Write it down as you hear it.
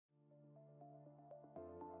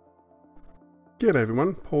G'day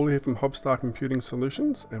everyone, Paul here from Hobstar Computing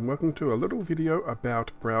Solutions, and welcome to a little video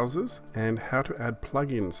about browsers and how to add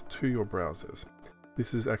plugins to your browsers.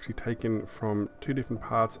 This is actually taken from two different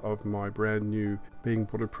parts of my brand new Being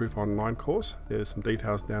Bulletproof online course. There's some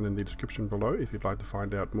details down in the description below if you'd like to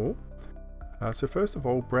find out more. So first of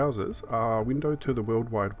all, browsers are a window to the World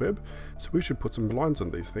Wide Web, so we should put some blinds on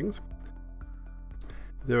these things.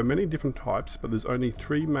 There are many different types, but there's only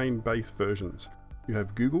three main base versions. You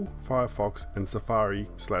have Google, Firefox, and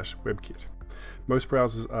Safari/WebKit. Most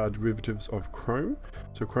browsers are derivatives of Chrome.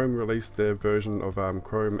 So Chrome released their version of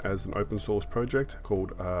Chrome as an open source project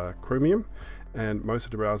called Chromium, and most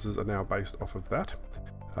of the browsers are now based off of that.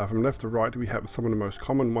 From left to right, we have some of the most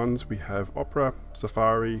common ones. We have Opera,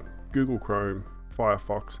 Safari, Google Chrome,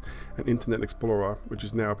 Firefox, and Internet Explorer, which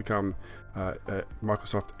has now become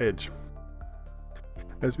Microsoft Edge.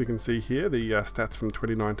 As we can see here, the stats from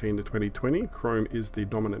 2019 to 2020, Chrome is the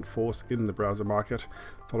dominant force in the browser market,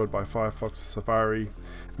 followed by Firefox, Safari,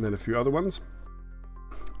 and then a few other ones.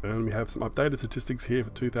 And we have some updated statistics here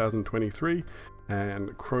for 2023,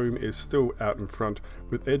 and Chrome is still out in front,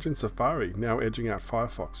 with Edge and Safari now edging out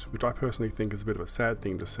Firefox, which I personally think is a bit of a sad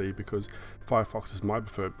thing to see because Firefox is my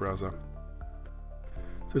preferred browser.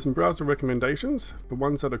 So some browser recommendations. For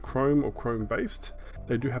ones that are Chrome or Chrome based,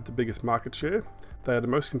 they do have the biggest market share. They are the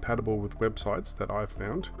most compatible with websites that I've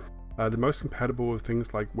found. The most compatible with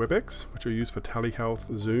things like WebEx, which are used for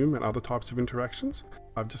telehealth, Zoom, and other types of interactions.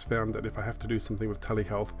 I've just found that if I have to do something with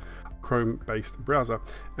telehealth, Chrome-based browser,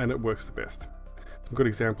 and it works the best. Some good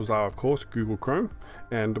examples are, of course, Google Chrome,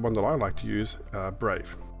 and the one that I like to use,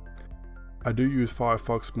 Brave. I do use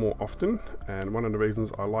Firefox more often, and one of the reasons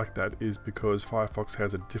I like that is because Firefox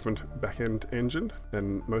has a different backend engine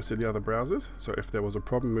than most of the other browsers. So if there was a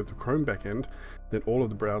problem with the Chrome backend, then all of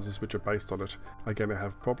the browsers which are based on it are going to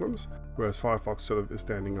have problems, whereas Firefox sort of is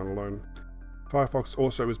standing on alone. Firefox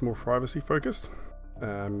also is more privacy focused,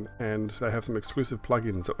 and they have some exclusive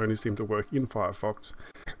plugins that only seem to work in Firefox.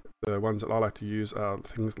 The ones that I like to use are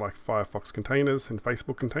things like Firefox containers and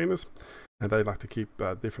Facebook containers, and they like to keep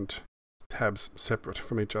different tabs separate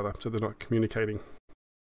from each other so they're not communicating.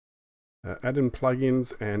 Add in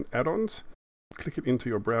plugins and add-ons. Click it into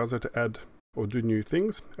your browser to add or do new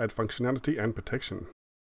things, add functionality and protection.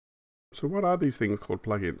 So what are these things called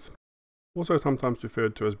plugins? Also sometimes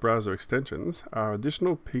referred to as browser extensions, are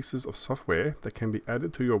additional pieces of software that can be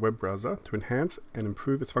added to your web browser to enhance and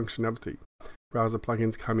improve its functionality. Browser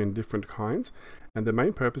plugins come in different kinds, and their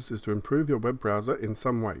main purpose is to improve your web browser in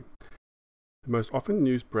some way. The most often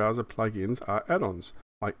used browser plugins are add-ons,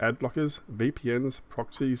 like ad blockers, VPNs,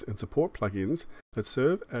 proxies, and support plugins that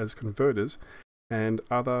serve as converters and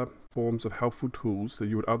other forms of helpful tools that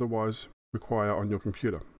you would otherwise require on your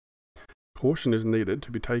computer. Caution is needed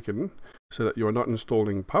to be taken so that you are not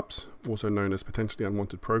installing PUPs, also known as potentially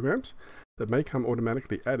unwanted programs, that may come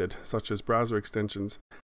automatically added, such as browser extensions,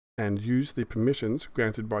 and use the permissions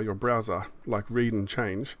granted by your browser, like read and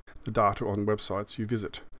change the data on websites you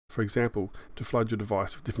visit. For example, to flood your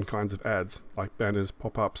device with different kinds of ads, like banners,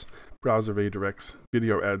 pop-ups, browser redirects,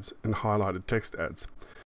 video ads, and highlighted text ads.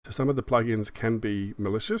 So some of the plugins can be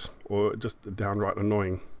malicious or just downright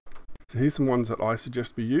annoying. So here's some ones that I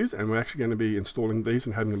suggest we use, and we're actually going to be installing these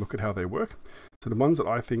and having a look at how they work. So the ones that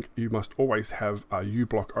I think you must always have are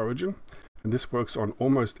uBlock Origin, and this works on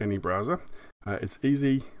almost any browser. It's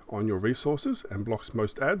easy on your resources and blocks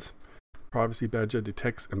most ads. Privacy Badger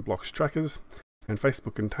detects and blocks trackers. And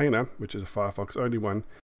Facebook Container, which is a Firefox only one,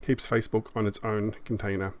 keeps Facebook on its own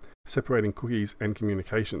container, separating cookies and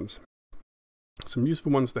communications. Some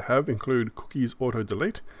useful ones to have include Cookies Auto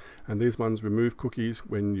Delete, and these ones remove cookies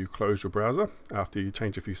when you close your browser after you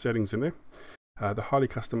change a few settings in there. They're highly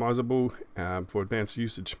customizable for advanced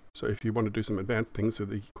usage, so if you want to do some advanced things with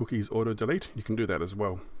the Cookies Auto Delete, you can do that as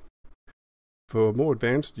well. For more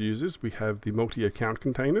advanced users, we have the multi-account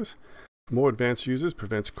containers. For more advanced users,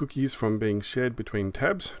 prevents cookies from being shared between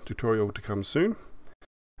tabs, tutorial to come soon.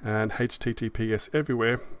 And HTTPS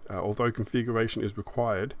everywhere, although configuration is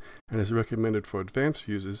required and is recommended for advanced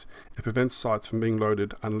users, it prevents sites from being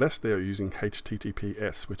loaded unless they are using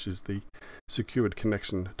HTTPS, which is the secured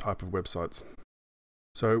connection type of websites.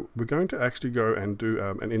 So we're going to actually go and do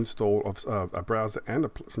an install of a browser and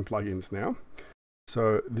some plugins now.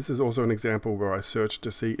 So this is also an example where I searched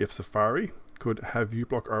to see if Safari could have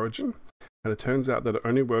uBlock Origin, and it turns out that it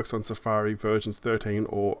only works on Safari versions 13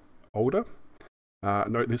 or older.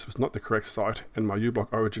 No, this was not the correct site, and my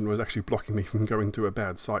uBlock Origin was actually blocking me from going to a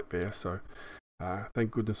bad site there, so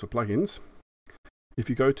thank goodness for plugins. If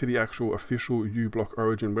you go to the actual official uBlock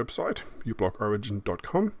Origin website,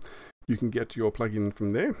 ublockorigin.com, you can get your plugin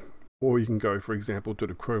from there. or you can go, for example, to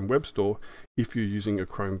the Chrome Web Store if you're using a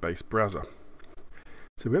Chrome-based browser.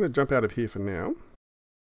 So we're going to jump out of here for now.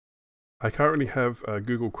 I currently have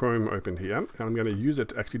Google Chrome open here, and I'm going to use it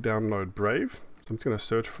to actually download Brave. So I'm just going to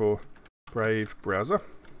search for Brave browser.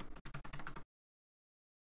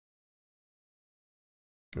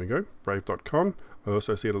 There we go, brave.com. I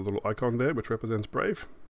also see a little icon there which represents Brave.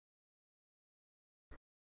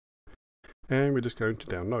 And we're just going to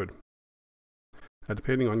download. Now,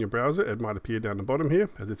 depending on your browser, it might appear down the bottom here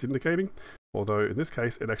as it's indicating, although in this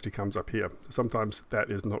case it actually comes up here. So sometimes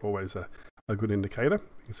that is not always a good indicator.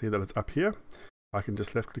 You can see that it's up here. I can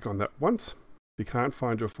just left click on that once. If you can't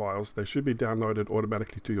find your files, they should be downloaded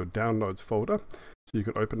automatically to your downloads folder. So you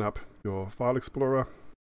can open up your file explorer,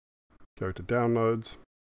 go to downloads,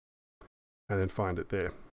 and then find it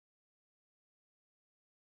there.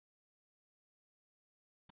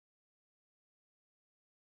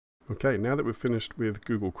 Okay, now that we've finished with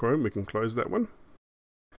Google Chrome, we can close that one.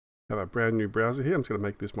 Have a brand new browser here. I'm just going to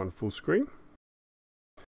make this one full screen.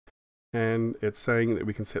 And it's saying that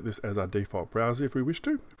we can set this as our default browser if we wish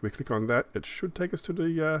to. If we click on that, it should take us to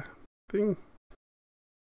the thing.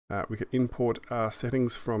 We can import our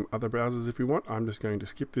settings from other browsers if we want. I'm just going to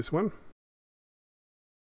skip this one.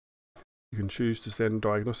 You can choose to send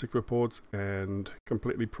diagnostic reports and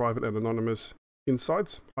completely private and anonymous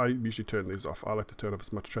insights. I usually turn these off. I like to turn off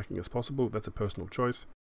as much tracking as possible. That's a personal choice.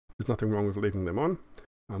 There's nothing wrong with leaving them on.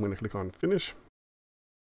 I'm going to click on Finish.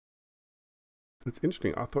 It's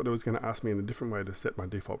interesting. I thought it was going to ask me in a different way to set my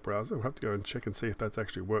default browser. I'll have to go and check and see if that's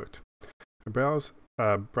actually worked.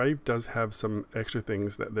 Brave does have some extra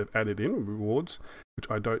things that they've added in, rewards, which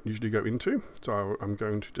I don't usually go into. So I'm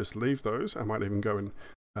going to just leave those. I might even go and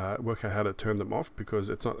work out how to turn them off because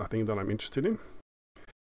it's not a thing that I'm interested in.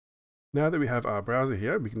 Now that we have our browser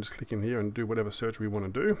here, we can just click in here and do whatever search we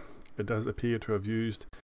want to do. It does appear to have used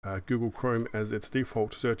Google Chrome as its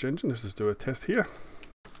default search engine. Let's just do a test here.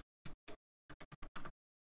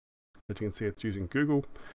 As you can see, it's using Google.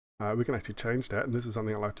 We can actually change that, and this is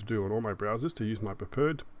something I like to do on all my browsers, to use my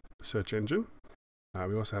preferred search engine.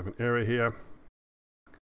 We also have an error here.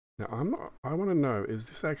 Now I want to know, is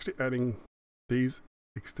this actually adding these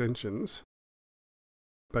extensions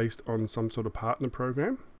based on some sort of partner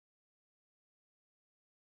program?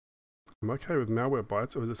 I'm okay with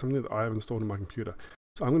Malwarebytes, or is it something that I have installed on my computer?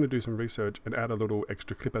 So I'm going to do some research and add a little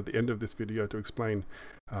extra clip at the end of this video to explain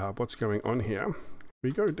what's going on here.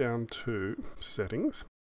 We go down to Settings,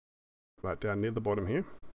 right down near the bottom here.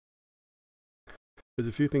 There's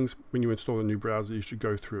a few things when you install a new browser you should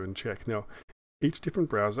go through and check. Now, each different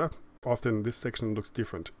browser, often this section looks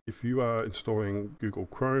different. If you are installing Google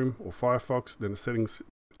Chrome or Firefox, then the settings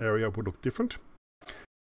area would look different.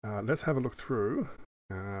 Let's have a look through.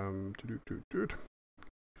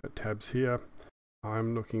 Got tabs here.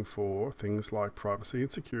 I'm looking for things like privacy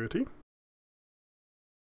and security.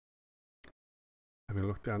 Having a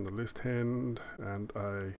look down the list hand, and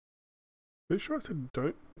I'm pretty sure I said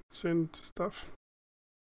don't send stuff.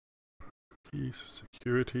 Cookies,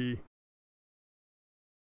 security,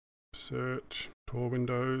 search, Tor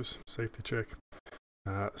windows, safety check,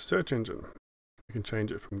 search engine. We can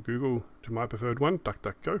change it from Google to my preferred one,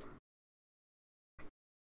 DuckDuckGo.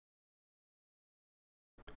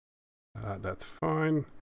 That's fine.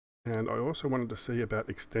 And I also wanted to see about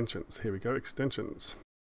extensions. Here we go, extensions.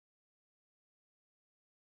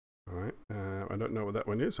 Alright, I don't know what that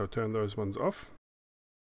one is, so I'll turn those ones off.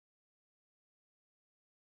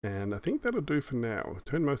 And I think that'll do for now.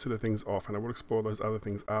 Turn most of the things off, and I will explore those other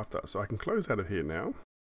things after. So I can close out of here now.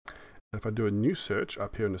 And if I do a new search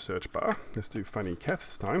up here in the search bar, let's do funny cats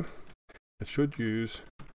this time. It should use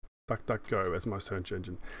DuckDuckGo as my search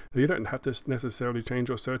engine. Now, you don't have to necessarily change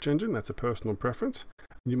your search engine. That's a personal preference.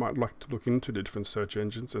 You might like to look into the different search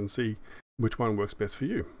engines and see which one works best for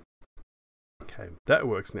you. Okay, that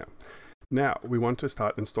works now. Now we want to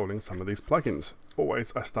start installing some of these plugins.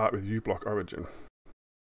 Always I start with uBlock Origin.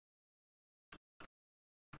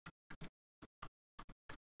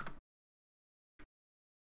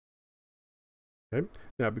 Okay,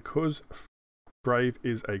 now because Brave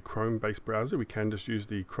is a Chrome-based browser, we can just use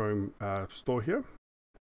the Chrome store here.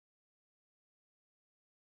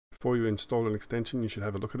 Before you install an extension, you should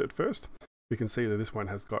have a look at it first. We can see that this one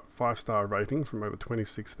has got 5-star rating from over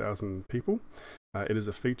 26,000 people. It is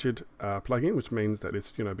a featured plugin, which means that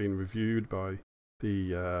it's been reviewed by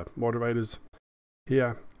the moderators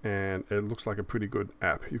here, and it looks like a pretty good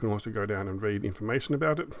app. You can also go down and read information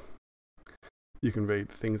about it. You can read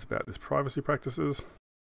things about its privacy practices.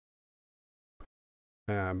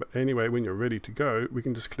 But anyway, when you're ready to go, we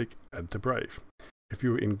can just click Add to Brave. If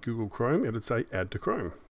you were in Google Chrome, it would say Add to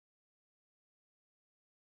Chrome.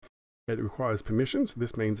 it requires permissions.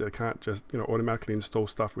 This means that it can't just automatically install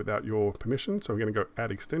stuff without your permission. So we're going to go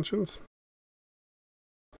add extensions.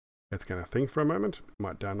 It's going to think for a moment. It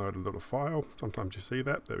might download a little file. Sometimes you see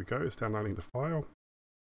that. There we go. It's downloading the file.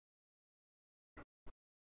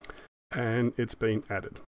 And it's been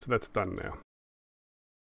added. So that's done now.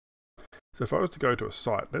 So if I was to go to a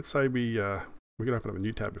site, let's say we can open up a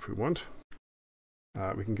new tab if we want.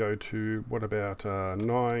 We can go to, what about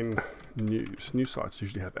 9 News? News sites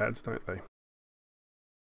usually have ads, don't they?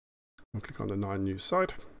 We'll click on the 9 News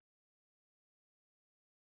site.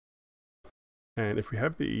 And if we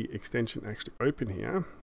have the extension actually open here,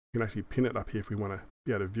 we can actually pin it up here if we want to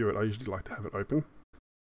be able to view it. I usually like to have it open.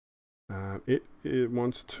 It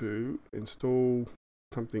wants to install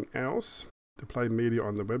something else to play media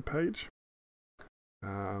on the web page.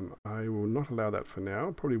 I will not allow that for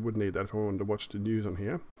now. Probably would need that if I wanted to watch the news on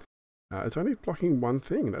here. It's only blocking one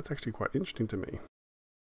thing. That's actually quite interesting to me.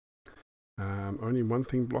 Only one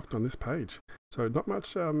thing blocked on this page. So not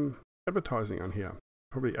much advertising on here.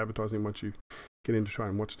 Probably advertising once you get in to try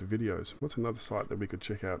and watch the videos. What's another site that we could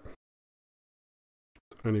check out?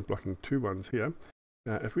 Only blocking 2 ones here.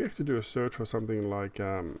 If we actually do a search for something like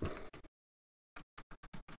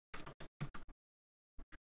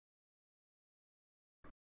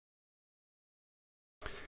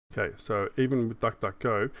okay, so even with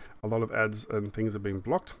DuckDuckGo, a lot of ads and things are being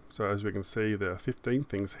blocked. So as we can see, there are 15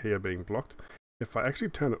 things here being blocked. If I actually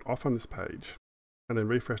turn it off on this page and then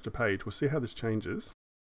refresh the page, we'll see how this changes.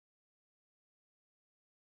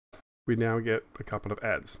 We now get a couple of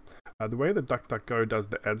ads. The way that DuckDuckGo does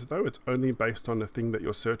the ads though, it's only based on the thing that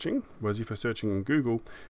you're searching. Whereas if you're searching in Google,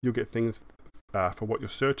 you'll get things for what you're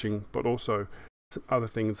searching, but also some other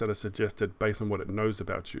things that are suggested based on what it knows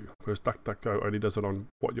about you. Whereas DuckDuckGo only does it on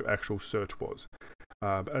what your actual search was.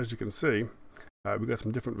 But as you can see, we got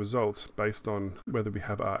some different results based on whether we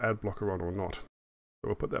have our ad blocker on or not. So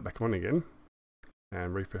we'll put that back on again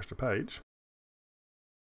and refresh the page.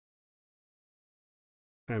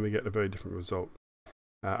 And we get a very different result.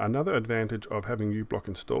 Another advantage of having uBlock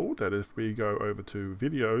installed, that if we go over to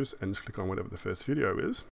videos and just click on whatever the first video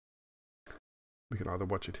is, we can either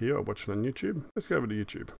watch it here or watch it on YouTube. Let's go over to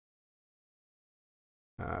YouTube.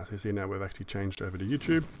 So you see now we've actually changed over to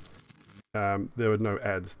YouTube. There were no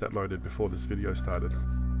ads that loaded before this video started.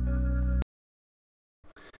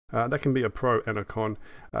 That can be a pro and a con.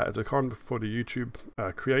 It's a con for the YouTube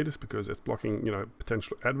creators because it's blocking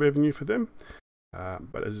potential ad revenue for them.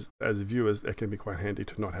 But as viewers, it can be quite handy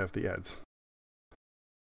to not have the ads.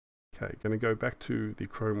 Okay, going to go back to the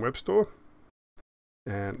Chrome Web Store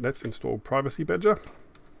and let's install Privacy Badger.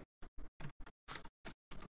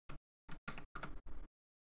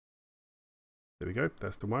 There we go,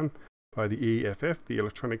 that's the one by the EFF, the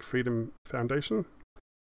Electronic Freedom Foundation.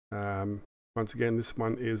 Once again, this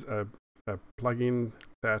one is a plugin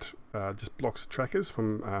that just blocks trackers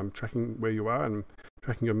from tracking where you are and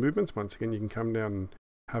tracking your movements. Once again, you can come down and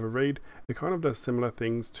have a read. It kind of does similar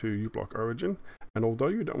things to uBlock Origin, and although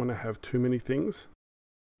you don't want to have too many things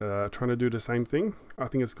trying to do the same thing, I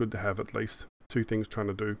think it's good to have at least 2 things trying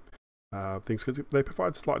to do things because they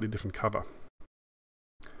provide slightly different cover.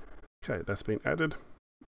 Okay, that's been added.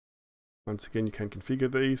 Once again, you can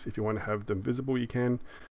configure these. If you want to have them visible, you can.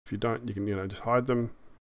 If you don't, you can just hide them,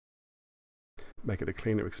 make it a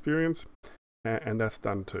cleaner experience, and that's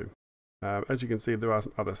done too. As you can see, there are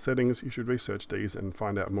some other settings. You should research these and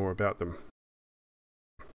find out more about them.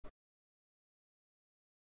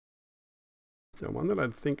 So one that I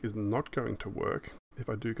think is not going to work if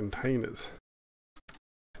I do containers,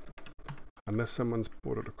 unless someone's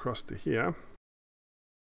brought it across to here.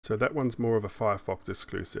 So that one's more of a Firefox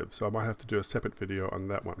exclusive, so I might have to do a separate video on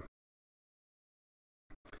that one.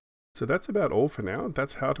 So that's about all for now.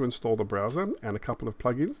 That's how to install the browser and a couple of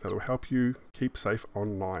plugins that will help you keep safe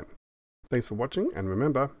online. Thanks for watching, and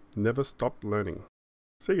remember, never stop learning.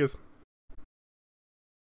 See yous.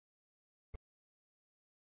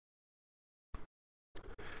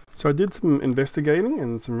 So I did some investigating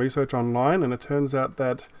and some research online, and it turns out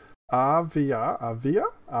that Avria,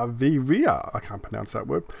 I can't pronounce that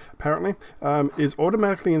word, apparently, is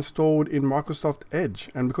automatically installed in Microsoft Edge.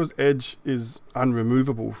 And because Edge is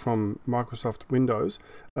unremovable from Microsoft Windows,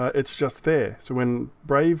 it's just there. So when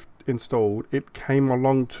Brave installed, it came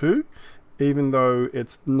along too, even though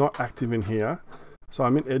it's not active in here. So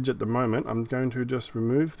I'm in Edge at the moment. I'm going to just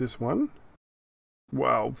remove this one.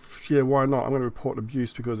 Well, yeah, why not? I'm going to report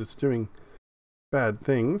abuse because it's doing bad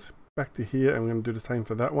things. Back to here, and I'm going to do the same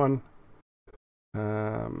for that one.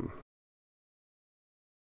 There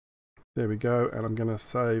we go, and I'm going to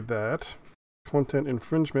say that content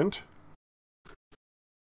infringement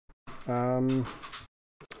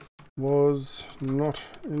was not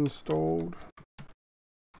installed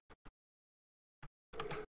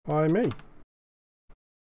by me.